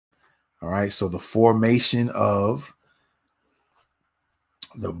All right. So the formation of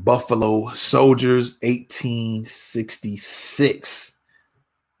the Buffalo Soldiers, 1866.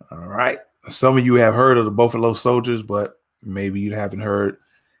 All right. Some of you have heard of the Buffalo Soldiers, but maybe you haven't heard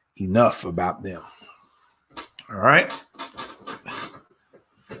enough about them. All right.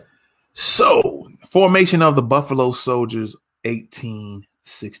 So, formation of the Buffalo Soldiers,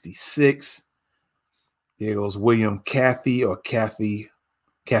 1866. There goes William Caffey or Caffey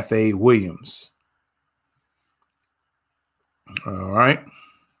Williams. All right.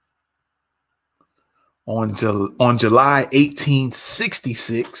 On July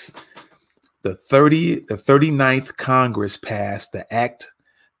 1866, the 39th Congress passed the Act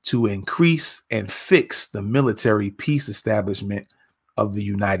to increase and fix the military peace establishment of the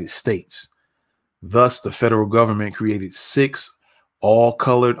United States. Thus, the federal government created 6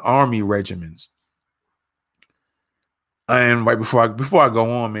 all-colored army regiments. And right before I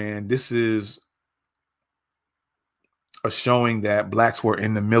go on, man, this is a showing that blacks were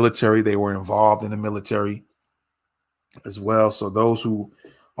in the military. They were involved in the military as well. So those who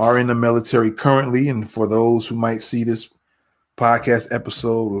are in the military currently, and for those who might see this podcast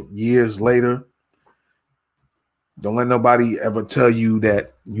episode years later, don't let nobody ever tell you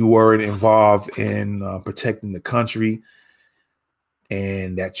that you weren't involved in protecting the country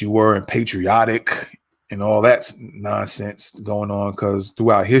and that you weren't patriotic and all that nonsense going on, because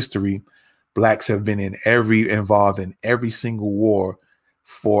throughout history, blacks have been involved in every single war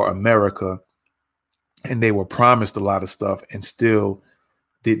for America, and they were promised a lot of stuff and still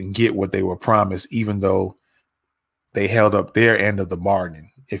didn't get what they were promised, even though they held up their end of the bargain,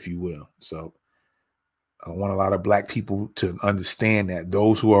 if you will. So I want a lot of black people to understand that,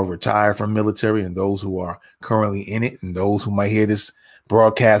 those who are retired from military and those who are currently in it, and those who might hear this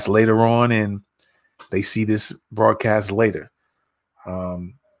broadcast later on and they see this broadcast later.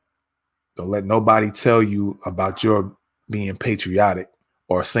 Don't let nobody tell you about your being patriotic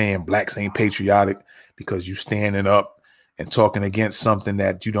or saying blacks ain't patriotic because you standing up and talking against something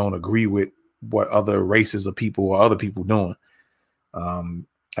that you don't agree with what other races of people or other people doing.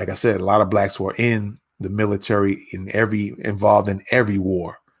 Like I said, a lot of blacks were in the military, involved in every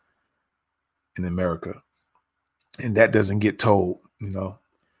war in America. And that doesn't get told, you know.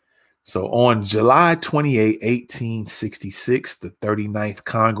 So on July 28, 1866, the 39th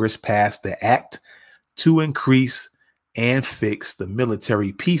Congress passed the Act to increase and fix the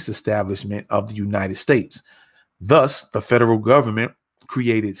military peace establishment of the United States. Thus, the federal government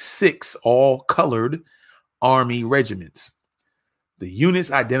created 6 all-colored army regiments. The units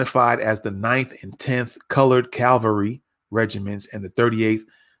identified as the 9th and 10th Colored Cavalry Regiments and the 38th,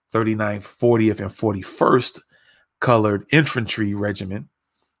 39th, 40th, and 41st Colored Infantry Regiment.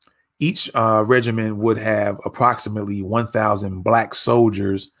 Each regiment would have approximately 1,000 black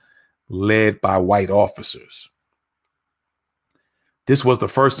soldiers led by white officers. This was the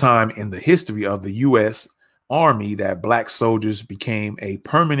first time in the history of the U.S. Army that black soldiers became a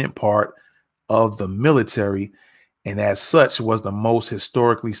permanent part of the military, and as such was the most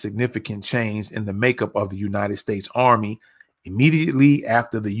historically significant change in the makeup of the United States Army immediately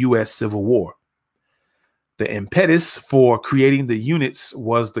after the U.S. Civil War. The impetus for creating the units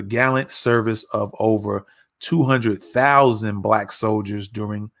was the gallant service of over 200,000 black soldiers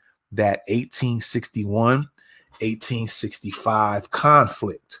during that 1861-1865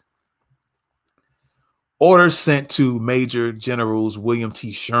 conflict. Orders sent to Major Generals William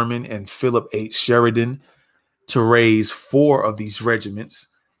T. Sherman and Philip H. Sheridan to raise 4 of these regiments.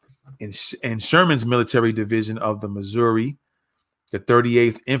 In Sherman's military division of the Missouri, the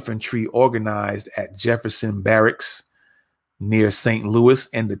 38th Infantry organized at Jefferson Barracks near St. Louis,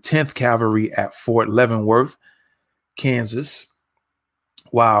 and the 10th Cavalry at Fort Leavenworth, Kansas,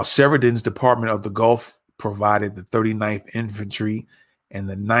 while Sheridan's Department of the Gulf provided the 39th Infantry and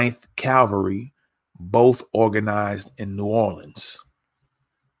the 9th Cavalry, both organized in New Orleans.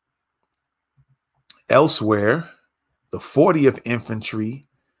 Elsewhere, the 40th Infantry,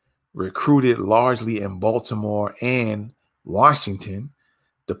 recruited largely in Baltimore and Washington,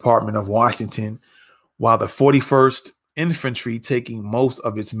 Department of Washington, while the 41st Infantry, taking most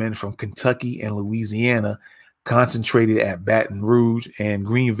of its men from Kentucky and Louisiana, concentrated at Baton Rouge and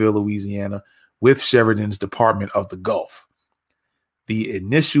Greenville, Louisiana, with Sheridan's Department of the Gulf. The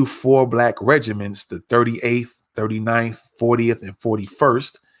initial 4 black regiments, the 38th, 39th, 40th, and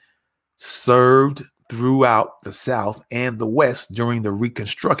 41st, served throughout the South and the West during the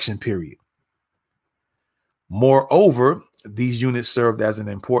Reconstruction period. Moreover, these units served as an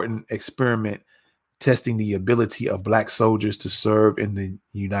important experiment, testing the ability of black soldiers to serve in the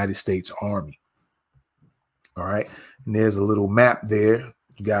United States Army. All right. And there's a little map there.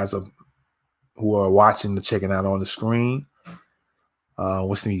 You guys are who are watching and checking out on the screen.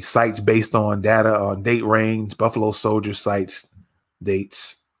 What's the sites based on data on date range, Buffalo Soldier sites,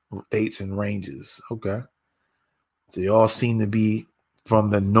 dates and ranges. Okay. So they all seem to be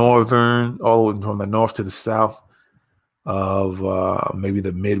from the northern, all from the north to the south of maybe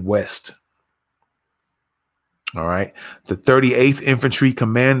the Midwest. All right. The 38th Infantry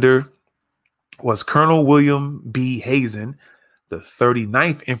Commander was Colonel William B. Hazen. The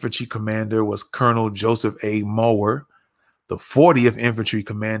 39th Infantry Commander was Colonel Joseph A. Mower. The 40th Infantry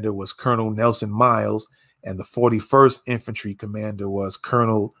Commander was Colonel Nelson Miles, and the 41st Infantry Commander was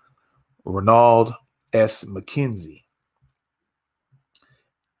Colonel Ronald S. McKenzie.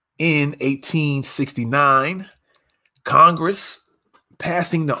 In 1869, Congress,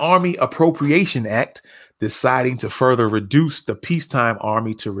 passing the Army Appropriation Act, deciding to further reduce the peacetime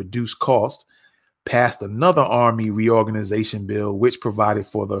Army to reduce cost, passed another Army reorganization bill which provided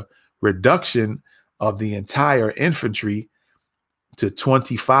for the reduction of the entire infantry to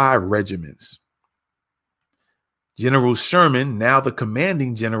 25 regiments. General Sherman, now the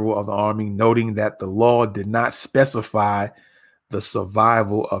commanding general of the Army, noting that the law did not specify the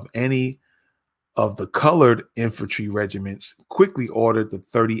survival of any of the colored infantry regiments, quickly ordered the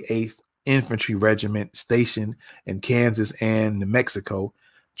 38th Infantry Regiment stationed in Kansas and New Mexico,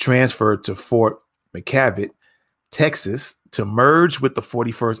 transferred to Fort McKavett, Texas, to merge with the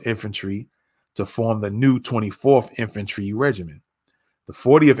 41st Infantry to form the new 24th Infantry Regiment. The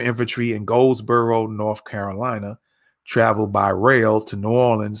 40th Infantry in Goldsboro, North Carolina, traveled by rail to New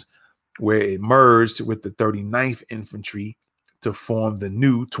Orleans, where it merged with the 39th Infantry to form the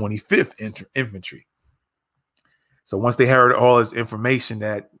new 25th Infantry. So once they heard all this information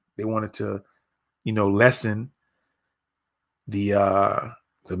that they wanted to, lessen the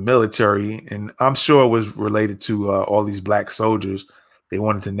military, and I'm sure it was related to all these black soldiers, they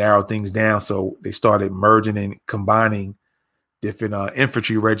wanted to narrow things down. So they started merging and combining different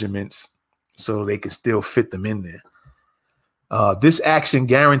infantry regiments so they could still fit them in there. This action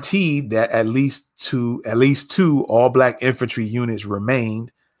guaranteed that at least two all-black infantry units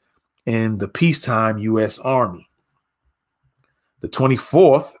remained in the peacetime U.S. Army. The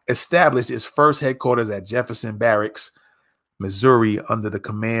 24th established its first headquarters at Jefferson Barracks, Missouri, under the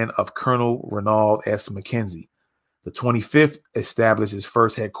command of Colonel Ronald S. McKenzie. The 25th established its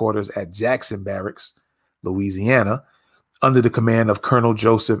first headquarters at Jackson Barracks, Louisiana, under the command of Colonel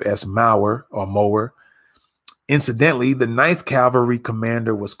Joseph S. Mower. Incidentally, the 9th Cavalry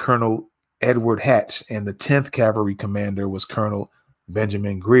commander was Colonel Edward Hatch, and the 10th Cavalry commander was Colonel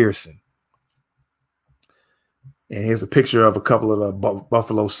Benjamin Grierson. And here's a picture of a couple of the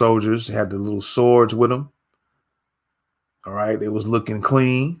Buffalo Soldiers. They had the little swords with them. All right, they was looking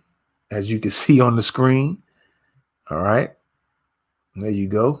clean, as you can see on the screen. All right, there you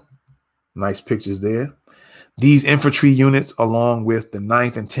go. Nice pictures there. These infantry units, along with the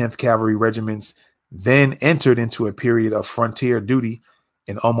 9th and 10th Cavalry regiments, then entered into a period of frontier duty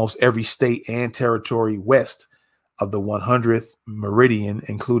in almost every state and territory west of the 100th meridian,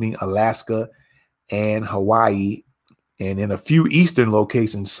 including Alaska and Hawaii, and in a few eastern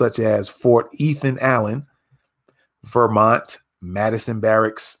locations such as Fort Ethan Allen, Vermont, Madison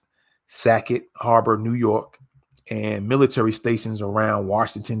Barracks, Sackett Harbor, New York, and military stations around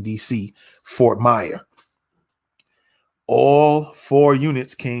Washington, D.C., Fort Myer. All four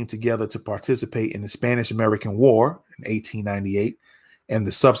units came together to participate in the Spanish-American War in 1898 and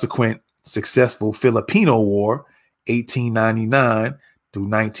the subsequent successful Filipino War, 1899 through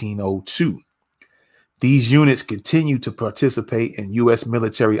 1902. These units continued to participate in U.S.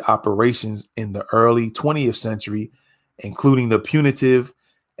 military operations in the early 20th century, including the punitive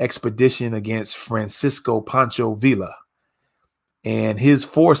expedition against Francisco Pancho Villa and his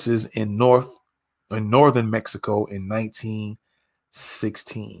forces in northern Mexico in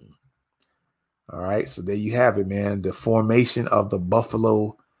 1916. All right, so there you have it, man. The formation of the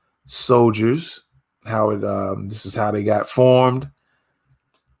Buffalo Soldiers, this is how they got formed.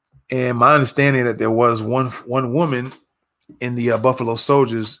 And my understanding that there was one woman in the Buffalo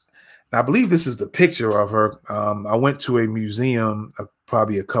Soldiers. And I believe this is the picture of her. I went to a museum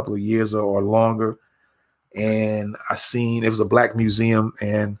probably a couple of years or longer, and it was a black museum,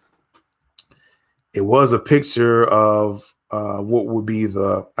 and it was a picture of what would be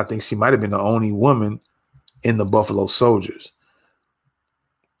I think she might have been the only woman in the Buffalo Soldiers.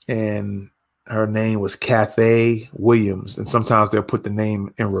 And her name was Cathay Williams. And sometimes they'll put the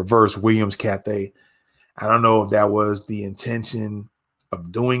name in reverse, Williams Cathay. I don't know if that was the intention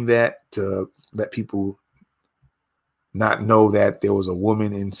of doing that, to let people not know that there was a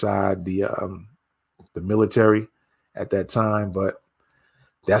woman inside the military at that time. But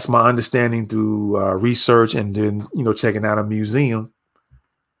That's my understanding through research and then, checking out a museum,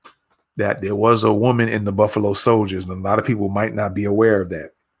 that there was a woman in the Buffalo Soldiers. And a lot of people might not be aware of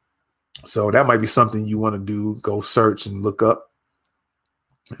that. So that might be something you want to do. Go search and look up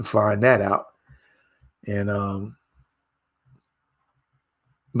and find that out, and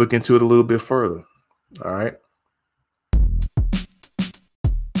look into it a little bit further. All right.